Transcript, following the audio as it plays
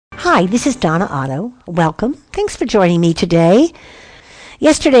Hi, this is Donna Otto. Welcome. Thanks for joining me today.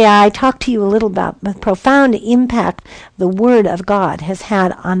 Yesterday I talked to you a little about the profound impact the Word of God has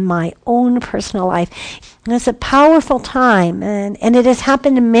had on my own personal life. And it's a powerful time, and it has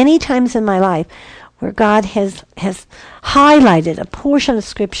happened many times in my life where God has highlighted a portion of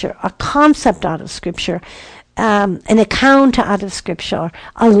Scripture, a concept out of Scripture, an account out of Scripture,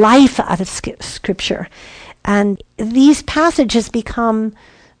 a life out of Scripture. And these passages become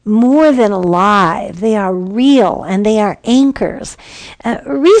more than alive. They are real and they are anchors.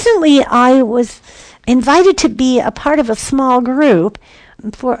 Recently, I was invited to be a part of a small group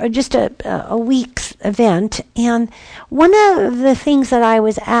for just a week's event. And one of the things that I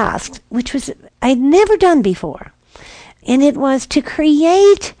was asked, which was I'd never done before, and it was to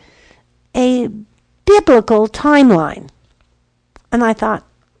create a biblical timeline. And I thought,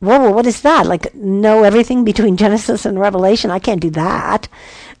 whoa, what is that? Like, know everything between Genesis and Revelation? I can't do that.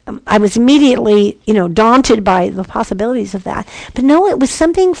 I was immediately, daunted by the possibilities of that. But no, it was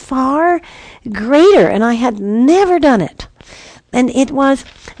something far greater, and I had never done it. And it was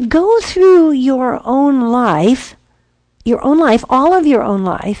go through your own life, all of your own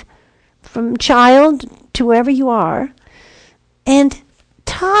life, from child to wherever you are, and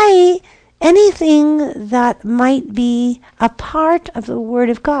tie anything that might be a part of the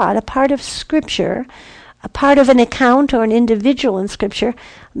Word of God, a part of Scripture, a part of an account or an individual in Scripture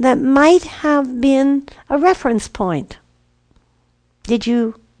that might have been a reference point. Did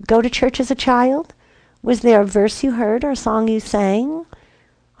you go to church as a child? Was there a verse you heard or a song you sang?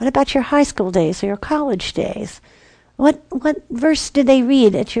 What about your high school days or your college days? What verse did they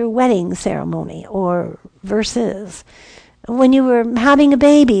read at your wedding ceremony or verses? When you were having a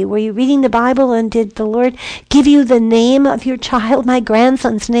baby, were you reading the Bible, and did the Lord give you the name of your child? My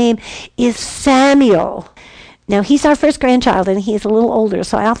grandson's name is Samuel. Now, he's our first grandchild, and he's a little older,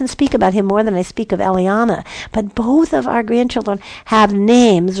 so I often speak about him more than I speak of Eliana. But both of our grandchildren have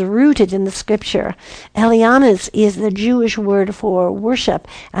names rooted in the Scripture. Eliana's is the Jewish word for worship,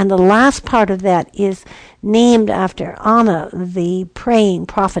 and the last part of that is named after Anna, the praying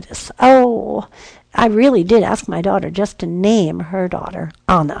prophetess. Oh, I really did ask my daughter just to name her daughter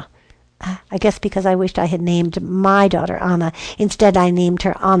Anna. I guess because I wished I had named my daughter Anna. Instead, I named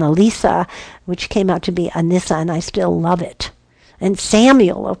her Annalisa, which came out to be Anissa, and I still love it. And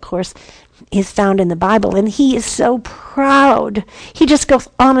Samuel, of course, is found in the Bible, and he is so proud. He just goes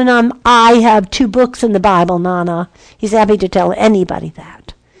on and on. I have 2 books in the Bible, Nana. He's happy to tell anybody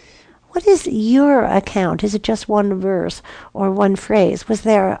that. What is your account? Is it just one verse or one phrase? Was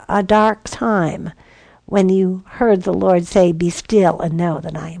there a dark time when you heard the Lord say, "Be still and know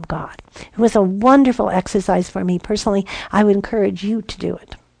that I am God"? It was a wonderful exercise for me personally. I would encourage you to do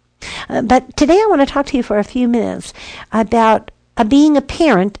it. But today I want to talk to you for a few minutes about being a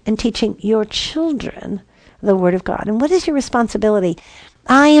parent and teaching your children the Word of God. And what is your responsibility?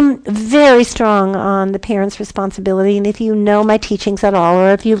 I am very strong on the parent's responsibility, and if you know my teachings at all,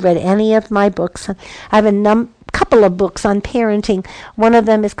 or if you've read any of my books, I have a couple of books on parenting. One of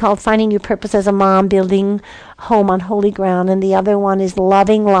them is called Finding Your Purpose as a Mom, Building Home on Holy Ground, and the other one is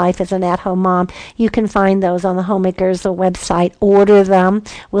Loving Life as an At-Home Mom. You can find those on the Homemakers website. Order them.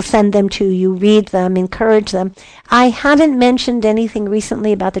 We'll send them to you. Read them. Encourage them. I haven't mentioned anything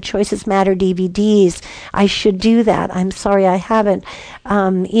recently about the Choices Matter DVDs. I should do that. I'm sorry I haven't.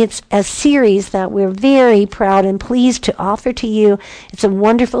 It's a series that we're very proud and pleased to offer to you. It's a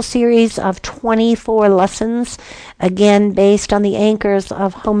wonderful series of 24 lessons, again, based on the anchors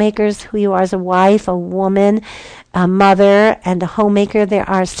of Homemakers, who you are as a wife, a woman, a mother, and a homemaker. There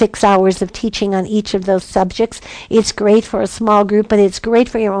are 6 hours of teaching on each of those subjects. It's great for a small group, but it's great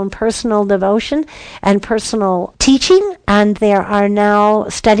for your own personal devotion and personal teaching. And there are now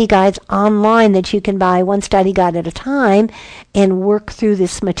study guides online that you can buy, one study guide at a time, and work through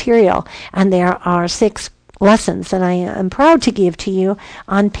this material. And there are 6 lessons that I am proud to give to you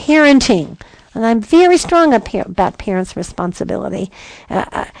on parenting. And I'm very strong about parents' responsibility.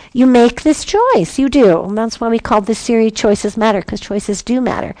 You make this choice. You do. And that's why we call this series Choices Matter, because choices do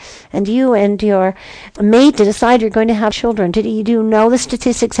matter. And you and your mate to decide you're going to have children. Do you know the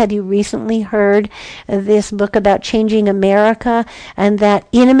statistics? Have you recently heard this book about changing America? And that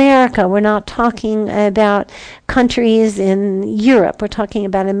in America, we're not talking about countries in Europe. We're talking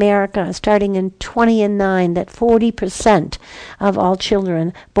about America starting in 2009, that 40% of all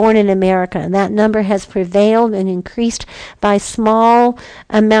children born in America, and that number has prevailed and increased by small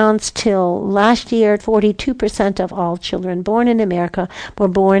amounts till last year. 42% of all children born in America were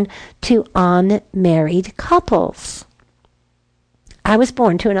born to unmarried couples. I was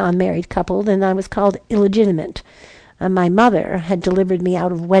born to an unmarried couple, and I was called illegitimate. My mother had delivered me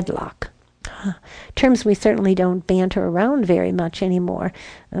out of wedlock. Terms we certainly don't banter around very much anymore.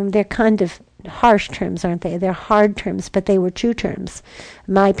 They're kind of harsh terms, aren't they? They're hard terms, but they were true terms.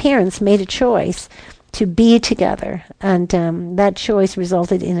 My parents made a choice to be together, and that choice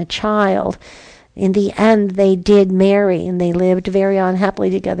resulted in a child. In the end, they did marry, and they lived very unhappily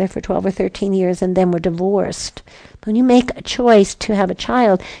together for 12 or 13 years and then were divorced. When you make a choice to have a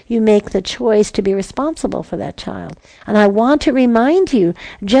child, you make the choice to be responsible for that child. And I want to remind you,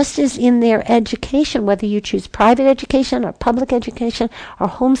 just as in their education, whether you choose private education or public education or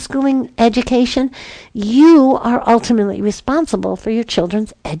homeschooling education, you are ultimately responsible for your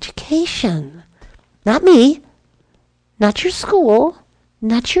children's education. Not me, not your school,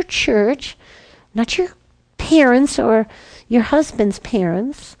 not your church, not your parents or your husband's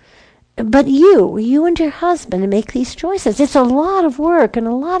parents, but you and your husband make these choices. It's a lot of work and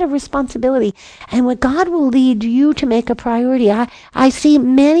a lot of responsibility. And what God will lead you to make a priority. I see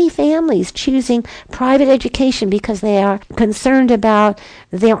many families choosing private education because they are concerned about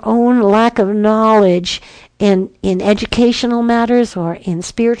their own lack of knowledge in educational matters or in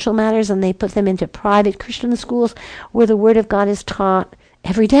spiritual matters, and they put them into private Christian schools where the Word of God is taught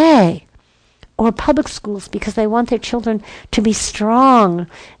every day. Or public schools because they want their children to be strong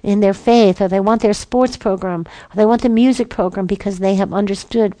in their faith, or they want their sports program, or they want the music program because they have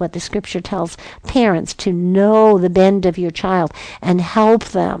understood what the Scripture tells parents to know the bend of your child and help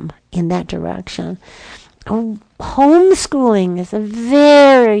them in that direction. Homeschooling is a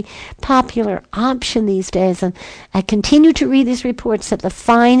very popular option these days, and I continue to read these reports that the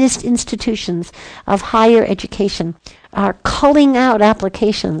finest institutions of higher education are culling out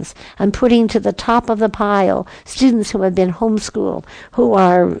applications and putting to the top of the pile students who have been homeschooled, who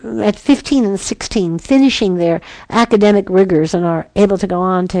are at 15 and 16 finishing their academic rigors and are able to go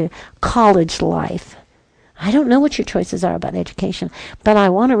on to college life. I don't know what your choices are about education, but I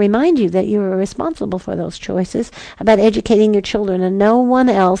want to remind you that you are responsible for those choices about educating your children, and no one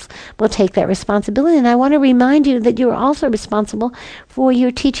else will take that responsibility. And I want to remind you that you are also responsible for your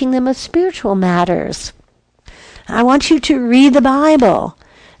teaching them of spiritual matters. I want you to read the Bible.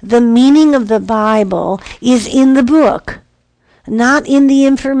 The meaning of the Bible is in the book, not in the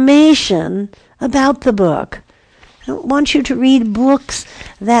information about the book. I don't want you to read books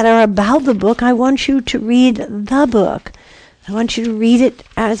that are about the book. I want you to read the book. I want you to read it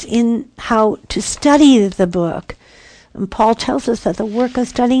as in how to study the book. And Paul tells us that the work of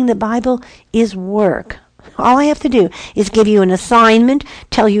studying the Bible is work. All I have to do is give you an assignment,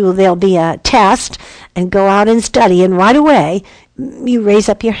 tell you there'll be a test, and go out and study, and right away you raise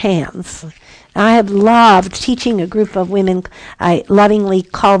up your hands. I have loved teaching a group of women. I lovingly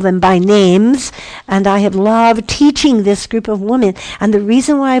call them by names, and I have loved teaching this group of women. And the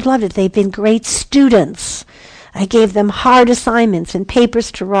reason why I've loved it, they've been great students. I gave them hard assignments and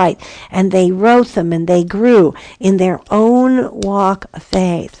papers to write, and they wrote them, and they grew in their own walk of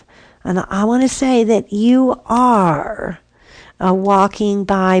faith. And I want to say that you are a walking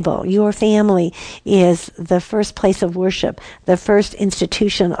Bible. Your family is the first place of worship, the first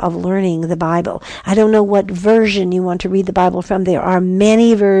institution of learning the Bible. I don't know what version you want to read the Bible from. There are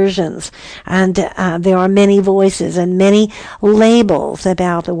many versions, and there are many voices and many labels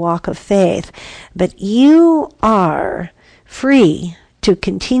about the walk of faith. But you are free to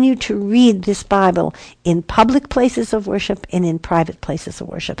continue to read this Bible in public places of worship and in private places of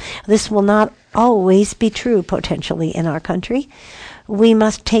worship. This will not always be true, potentially, in our country. We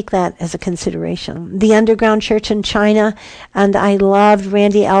must take that as a consideration. The Underground Church in China, and I loved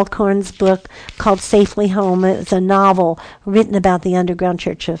Randy Alcorn's book called Safely Home. It's a novel written about the Underground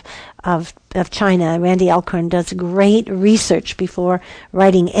Church of China. Randy Alcorn does great research before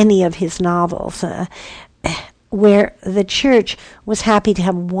writing any of his novels. Where the church was happy to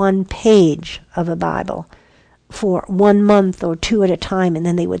have one page of a Bible for 1 month or 2 at a time, and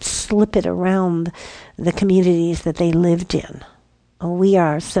then they would slip it around the communities that they lived in. We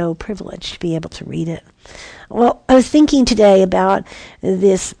are so privileged to be able to read it. Well, I was thinking today about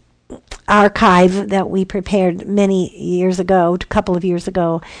this archive that we prepared many years ago, a couple of years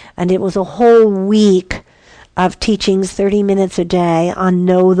ago, and it was a whole week of teachings, 30 minutes a day on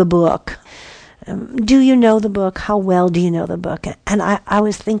Know the Book. Do you know the book? How well do you know the book? And I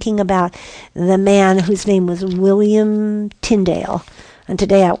was thinking about the man whose name was William Tyndale. And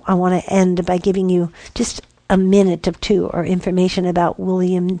today I want to end by giving you just a minute or two or information about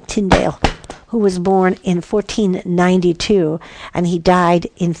William Tyndale, who was born in 1492 and he died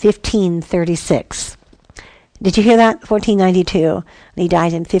in 1536. Did you hear that? 1492. And he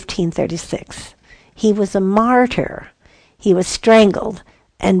died in 1536. He was a martyr. He was strangled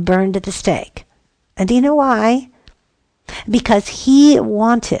and burned at the stake. And do you know why? because he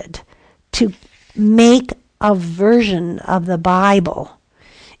wanted to make a version of the Bible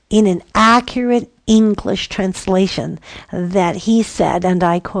in an accurate English translation that he said, and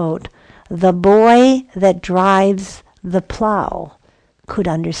I quote, "The boy that drives the plow could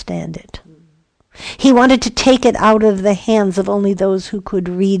understand it." He wanted to take it out of the hands of only those who could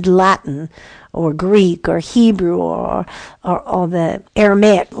read Latin or Greek or Hebrew or the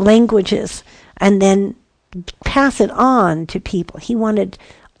Aramaic languages, and then pass it on to people. He wanted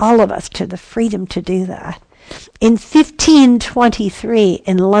all of us to the freedom to do that. In 1523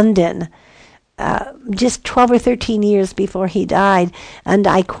 in London, just 12 or 13 years before he died, and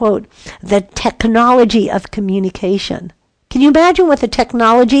I quote, "The technology of communication." Can you imagine what the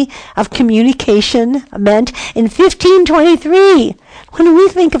technology of communication meant in 1523? When we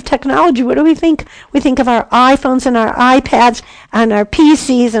think of technology, what do we think? We think of our iPhones and our iPads and our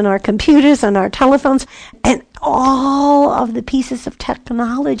PCs and our computers and our telephones and all of the pieces of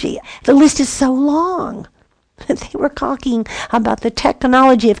technology. The list is so long. They were talking about the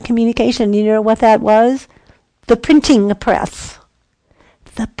technology of communication. You know what that was? The printing press.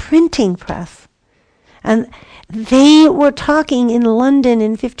 The printing press. And they were talking in London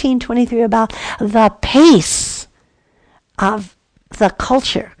in 1523 about the pace of the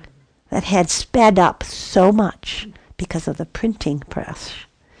culture that had sped up so much because of the printing press.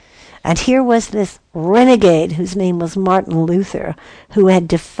 And here was this renegade whose name was Martin Luther, who had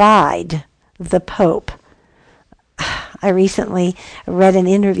defied the Pope. I recently read an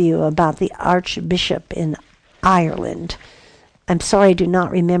interview about the Archbishop in Ireland. I'm sorry, I do not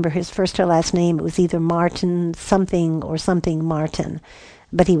remember his first or last name. It was either Martin something or something Martin.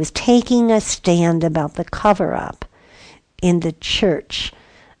 But he was taking a stand about the cover-up in the church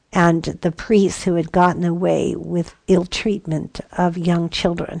and the priests who had gotten away with ill treatment of young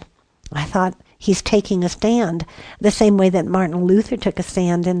children. I thought, he's taking a stand the same way that Martin Luther took a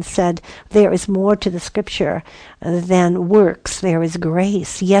stand and said, there is more to the scripture than works. There is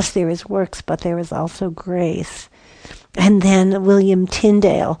grace. Yes, there is works, but there is also grace. And then William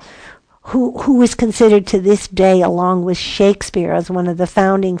Tyndale, who is considered to this day, along with Shakespeare, as one of the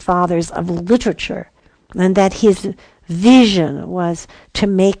founding fathers of literature, and that his vision was to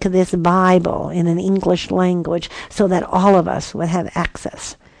make this Bible in an English language so that all of us would have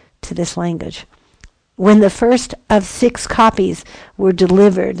access to this language. When the first of 6 copies were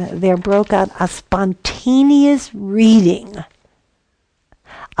delivered, there broke out a spontaneous reading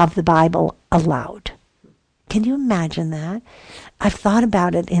of the Bible aloud. Can you imagine that? I've thought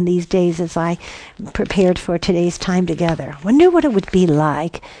about it in these days as I prepared for today's time together. Wonder what it would be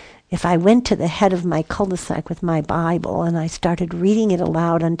like if I went to the head of my cul-de-sac with my Bible and I started reading it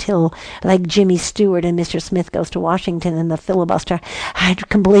aloud until, like Jimmy Stewart and Mr. Smith Goes to Washington and the filibuster, I'd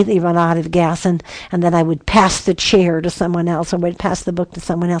completely run out of gas, and then I would pass the chair to someone else, or would pass the book to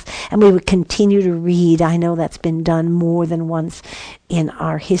someone else, and we would continue to read. I know that's been done more than once in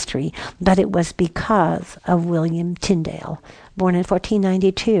our history, but it was because of William Tyndale, born in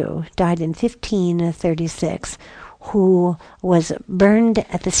 1492, died in 1536, who was burned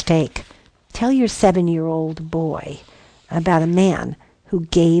at the stake. Tell your 7-year-old boy about a man who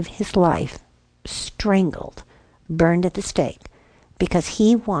gave his life, strangled, burned at the stake, because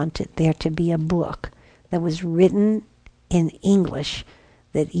he wanted there to be a book that was written in English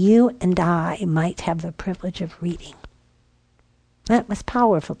that you and I might have the privilege of reading. That was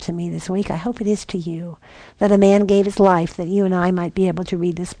powerful to me this week. I hope it is to you, that a man gave his life that you and I might be able to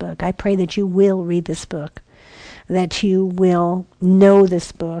read this book. I pray that you will read this book, that you will know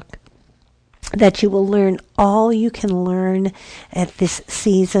this book, that you will learn all you can learn at this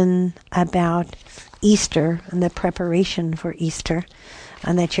season about Easter and the preparation for Easter,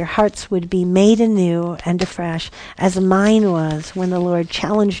 and that your hearts would be made anew and afresh, as mine was when the Lord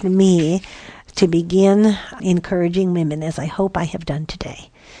challenged me to begin encouraging women, as I hope I have done today.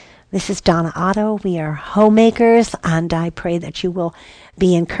 This is Donna Otto. We are homemakers, and I pray that you will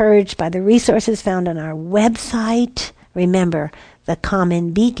be encouraged by the resources found on our website. Remember, the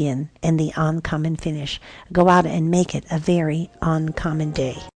common begin and the uncommon finish. Go out and make it a very uncommon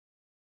day.